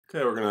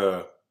Okay, we're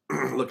gonna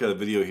look at a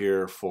video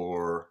here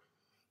for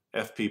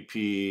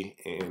FPP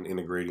and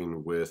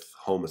integrating with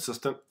Home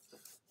Assistant.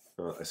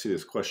 I see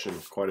this question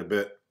quite a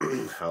bit,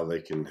 how they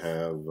can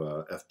have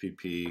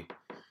FPP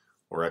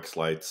or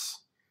xLights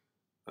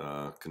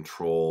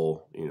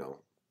control,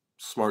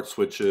 smart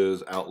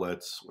switches,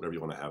 outlets, whatever you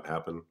want to have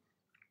happen.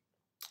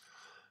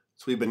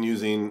 So we've been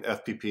using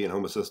FPP and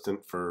Home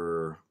Assistant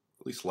for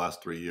at least the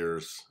last 3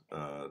 years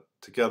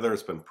together.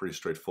 It's been pretty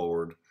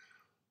straightforward.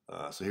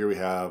 So here we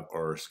have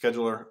our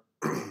scheduler.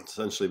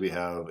 Essentially, we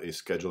have a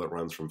schedule that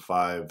runs from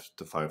 5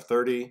 to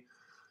 5:30,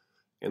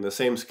 and the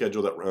same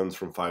schedule that runs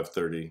from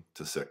 5:30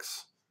 to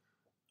 6.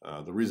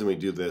 The reason we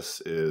do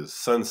this is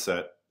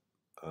sunset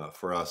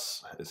for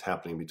us is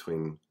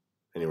happening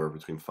anywhere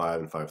between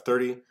 5 and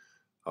 5:30.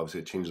 Obviously,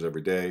 it changes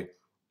every day,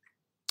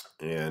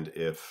 and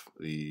if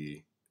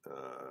the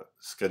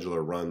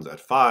scheduler runs at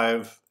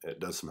 5, it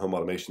does some home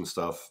automation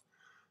stuff,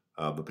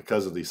 but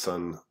because of the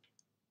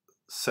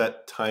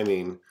sunset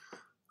timing,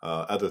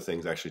 other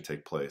things actually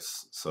take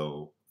place.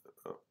 So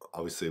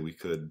obviously we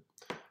could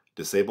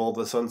disable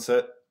the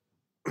sunset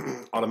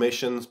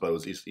automations, but it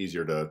was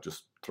easier to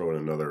just throw in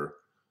another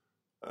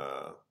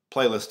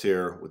playlist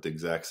here with the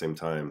exact same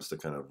times to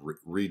kind of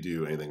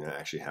redo anything that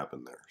actually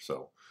happened there.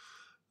 So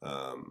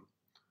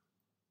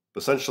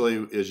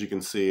essentially, as you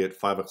can see, at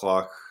 5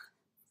 o'clock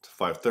to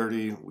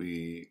 5:30,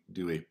 we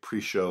do a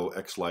pre-show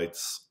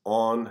xLights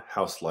on,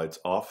 house lights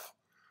off.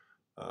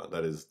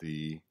 That is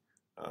the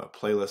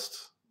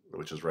playlist,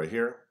 which is right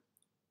here.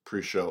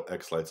 Pre-show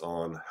xLights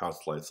on,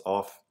 house lights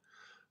off.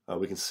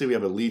 We can see we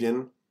have a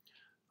lead-in,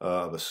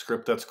 the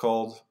script that's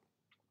called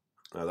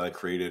that I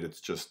created.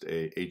 It's just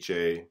a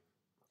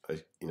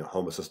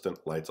Home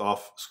Assistant lights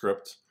off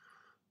script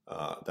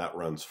that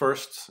runs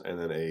first, and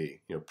then a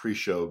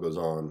pre-show goes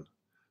on,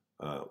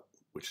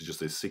 which is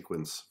just a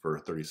sequence for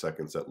 30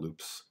 seconds that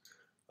loops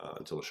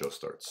until the show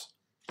starts.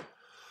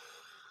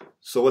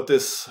 So what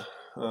this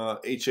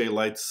HA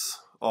lights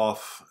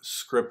off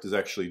script is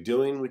actually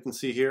doing, we can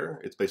see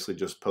here, it's basically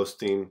just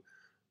posting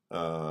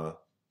to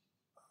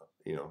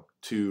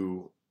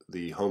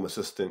the Home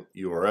Assistant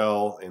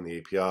URL and the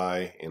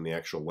API and the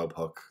actual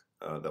webhook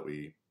that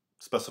we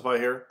specify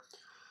here.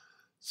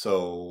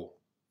 So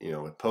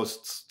it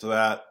posts to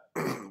that.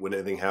 When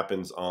anything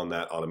happens on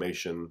that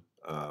automation,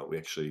 we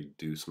actually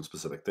do some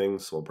specific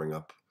things. So we'll bring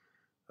up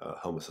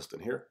Home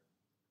Assistant here.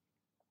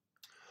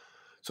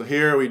 So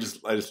here I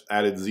just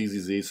added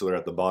ZZZ, so they're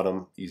at the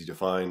bottom, easy to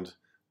find.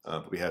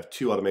 But we have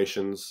two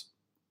automations: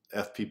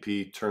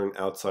 FPP, turn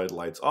outside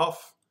lights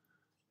off;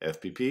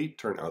 FPP,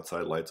 turn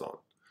outside lights on.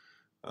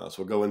 So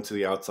we'll go into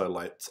the outside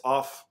lights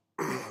off,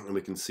 and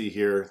we can see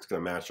here it's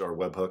going to match our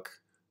webhook,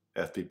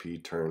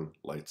 FPP, turn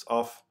lights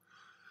off.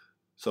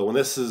 So when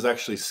this is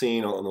actually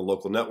seen on the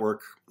local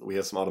network, we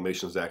have some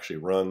automations that actually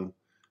run.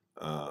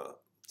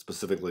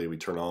 Specifically, we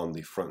turn on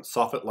the front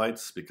soffit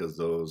lights because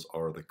those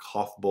are the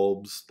cough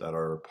bulbs that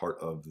are part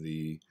of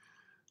the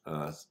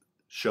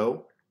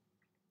show.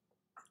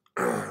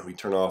 We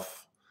turn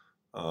off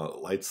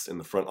lights in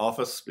the front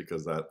office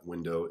because that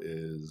window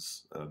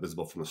is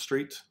visible from the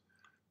street.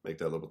 Make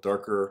that a little bit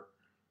darker.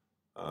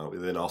 We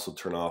then also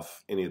turn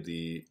off any of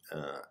the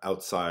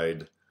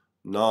outside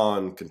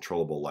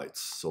non-controllable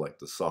lights, so like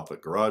the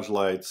soffit garage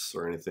lights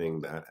or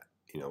anything that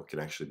can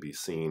actually be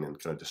seen and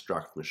kind of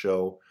distract from the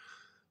show.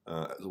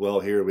 As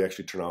well, here we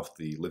actually turn off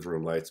the living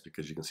room lights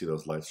because you can see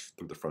those lights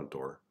through the front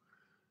door.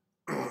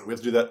 We have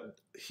to do that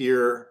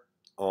here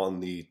on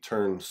the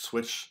turn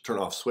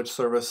off switch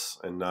service,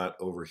 and not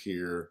over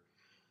here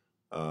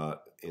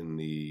in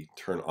the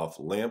turn off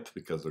lamp,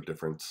 because they're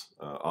different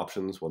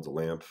options. One's a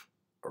lamp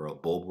or a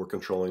bulb we're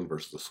controlling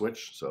versus a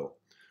switch, so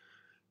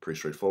pretty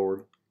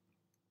straightforward.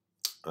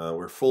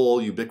 We're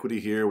full ubiquity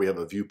here. We have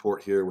a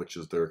viewport here, which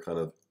is their kind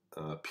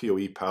of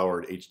PoE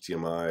powered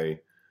HDMI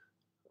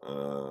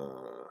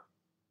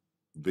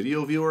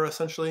video viewer,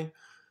 essentially.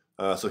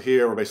 So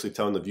here we're basically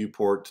telling the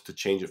viewport to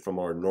change it from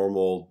our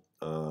normal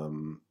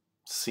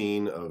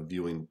scene of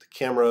viewing the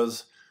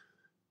cameras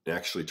and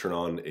actually turn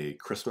on a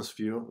Christmas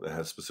view that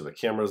has specific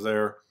cameras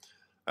there,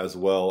 as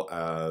well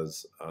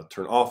as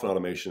turn off an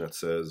automation that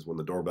says when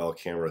the doorbell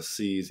camera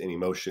sees any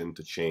motion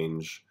to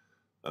change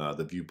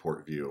the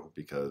viewport view,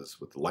 because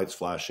with the lights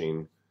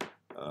flashing,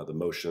 the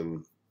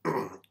motion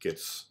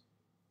gets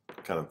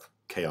kind of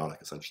chaotic,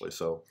 essentially.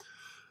 So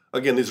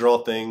again, these are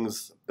all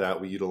things that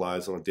we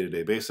utilize on a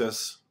day-to-day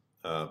basis,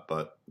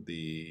 but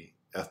the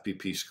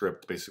FPP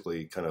script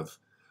basically kind of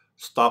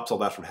stops all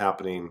that from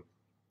happening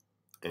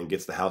and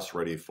gets the house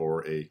ready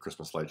for a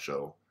Christmas light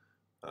show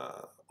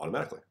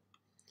automatically.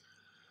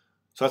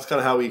 So that's kind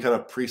of how we kind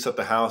of preset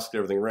the house, get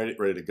everything ready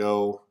to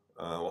go.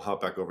 We'll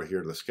hop back over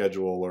here to the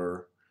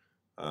scheduler.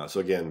 So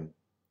again,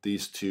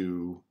 these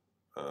two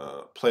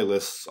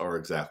playlists are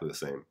exactly the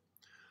same.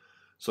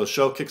 So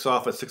show kicks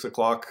off at 6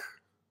 o'clock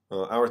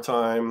our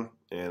time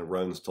and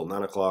runs till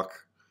 9 o'clock.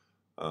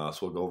 So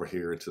we'll go over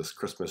here into this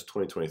Christmas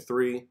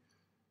 2023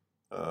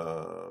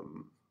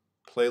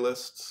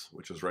 playlists,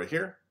 which is right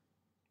here.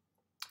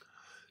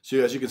 So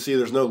as you can see,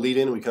 there's no lead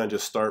in. We kind of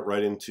just start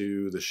right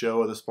into the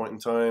show at this point in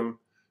time.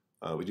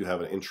 We do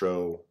have an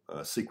intro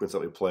sequence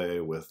that we play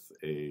with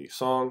a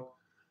song,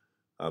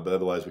 but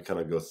otherwise we kind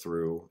of go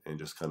through and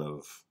just kind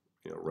of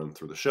run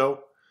through the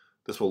show.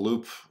 This will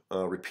loop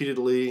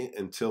repeatedly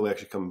until we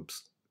actually come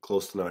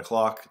close to 9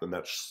 o'clock. Then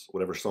that's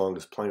whatever song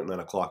is playing at 9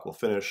 o'clock will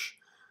finish,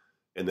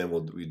 and then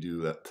we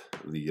do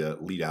the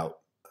lead out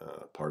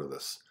part of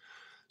this.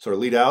 So our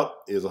lead out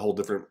is a whole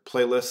different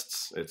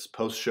playlists. It's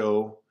post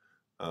show,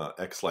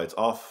 xLights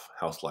off,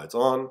 house lights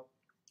on.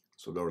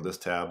 So go to this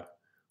tab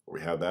where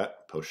we have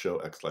that post show,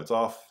 xLights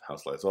off,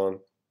 house lights on.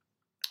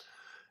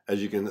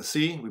 As you can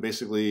see, we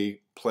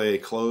basically play a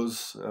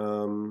close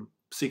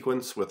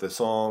sequence with a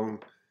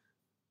song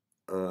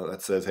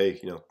that says,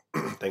 hey,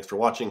 thanks for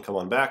watching, come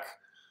on back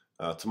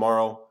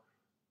tomorrow.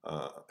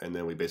 And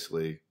then we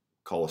basically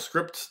call a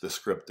script. The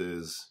script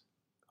is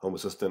Home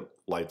Assistant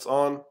lights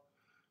on.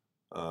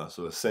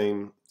 So the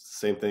same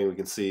thing we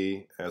can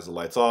see as the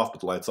lights off,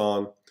 but the lights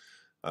on.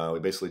 We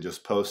basically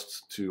just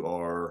post to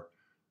our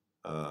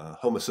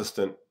Home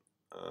Assistant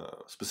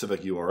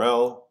specific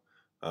URL,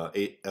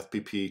 8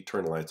 FPP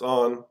turn lights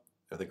on.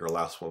 I think our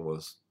last one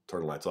was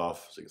turn lights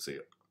off, so you can see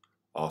it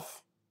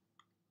off,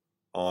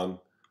 on.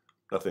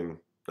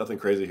 Nothing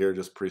crazy here,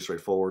 just pretty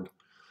straightforward.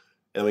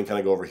 And we can kind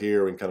of go over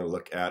here, we can kind of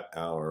look at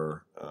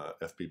our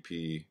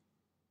FPP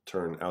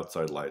turn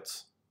outside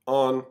lights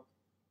on.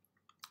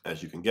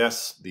 As you can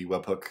guess, the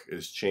webhook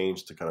is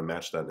changed to kind of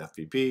match that in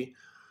FPP.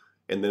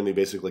 And then we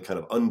basically kind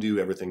of undo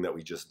everything that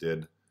we just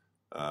did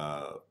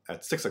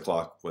at 6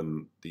 o'clock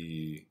when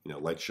the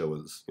light show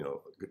was,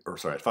 or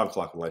sorry, at 5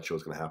 o'clock when light show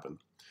was going to happen.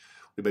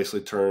 We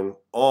basically turn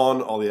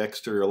on all the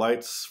exterior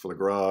lights for the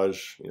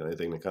garage,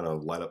 anything to kind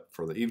of light up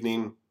for the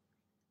evening.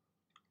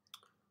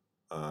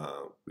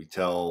 We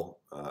tell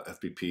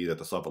FPP that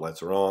the soffit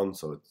lights are on,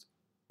 so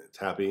it's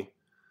happy.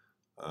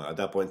 At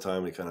that point in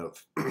time, we kind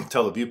of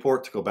tell the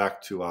viewport to go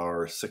back to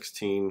our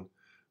 16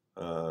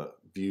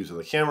 views of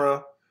the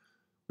camera.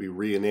 We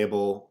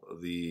re-enable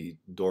the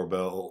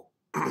doorbell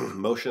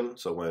motion,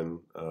 so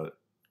when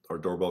our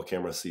doorbell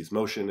camera sees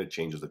motion, it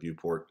changes the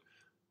viewport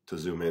to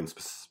zoom in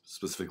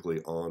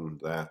specifically on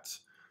that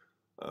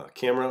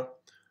camera,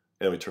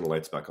 and we turn the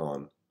lights back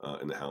on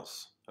in the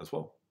house as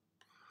well.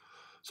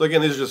 So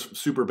again, these are just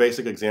super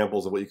basic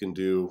examples of what you can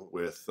do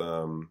with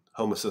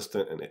Home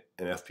Assistant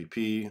and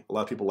FPP. A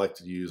lot of people like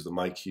to use the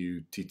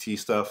MQTT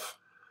stuff.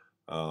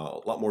 A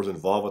lot more is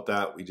involved with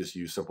that. We just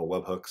use simple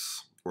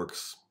webhooks.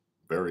 Works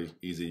very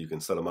easy. You can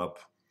set them up.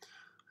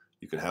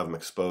 You can have them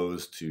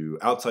exposed to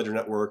outside your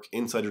network,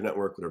 inside your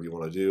network, whatever you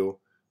want to do.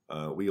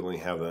 We only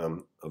have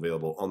them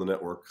available on the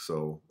network.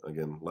 So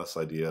again, less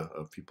idea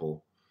of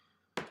people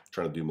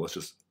trying to do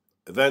malicious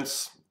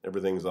events.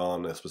 Everything's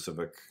on a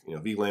specific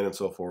VLAN and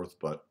so forth.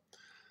 But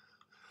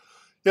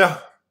yeah,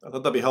 I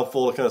thought that'd be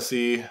helpful to kind of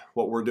see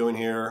what we're doing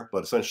here.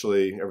 But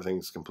essentially,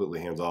 everything's completely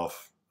hands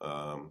off.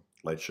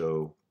 Light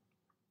show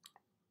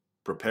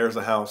prepares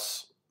the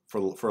house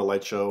for a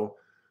light show.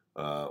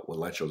 When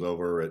light show's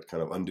over, it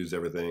kind of undoes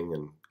everything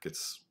and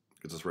gets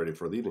us ready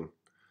for the evening.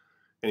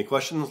 Any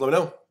questions? Let me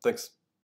know. Thanks.